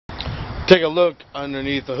Take a look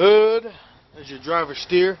underneath the hood. There's your driver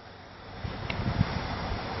steer.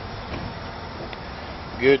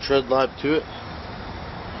 Good tread life to it.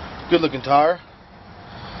 Good looking tire,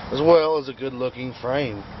 as well as a good looking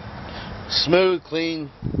frame. Smooth, clean,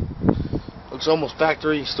 looks almost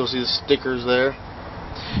factory. You still see the stickers there.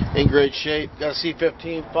 In great shape. Got a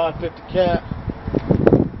C15 550 cat.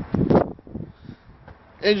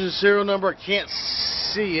 Engine serial number, I can't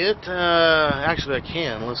see it. Actually I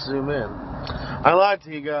can. Let's zoom in. I lied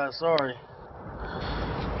to you guys, sorry.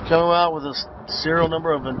 Coming out with a serial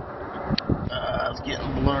number of an it's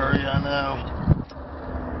getting blurry, I know.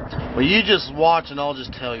 Well, you just watch and I'll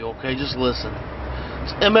just tell you, okay? Just listen.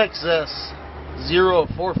 It's MXS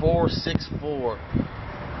 04464.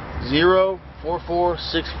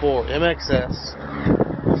 04464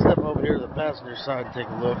 MXS. Let's step over here to the passenger side and take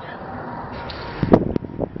a look.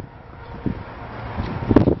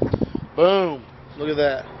 Boom. Look at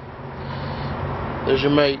that. There's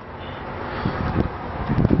your mate.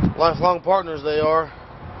 Lifelong partners they are.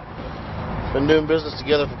 Been doing business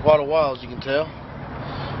together for quite a while, as you can tell.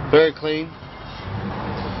 Very clean.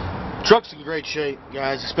 Truck's in great shape,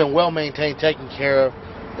 guys. It's been well maintained, taken care of.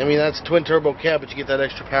 I mean, that's a twin turbo cab, but you get that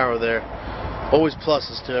extra power there. Always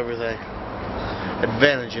pluses to everything.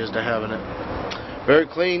 Advantages to having it. Very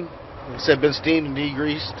clean. Like I said, been steamed and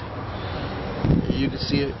degreased. You can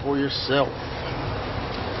see it for yourself.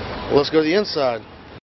 Well, let's go to the inside.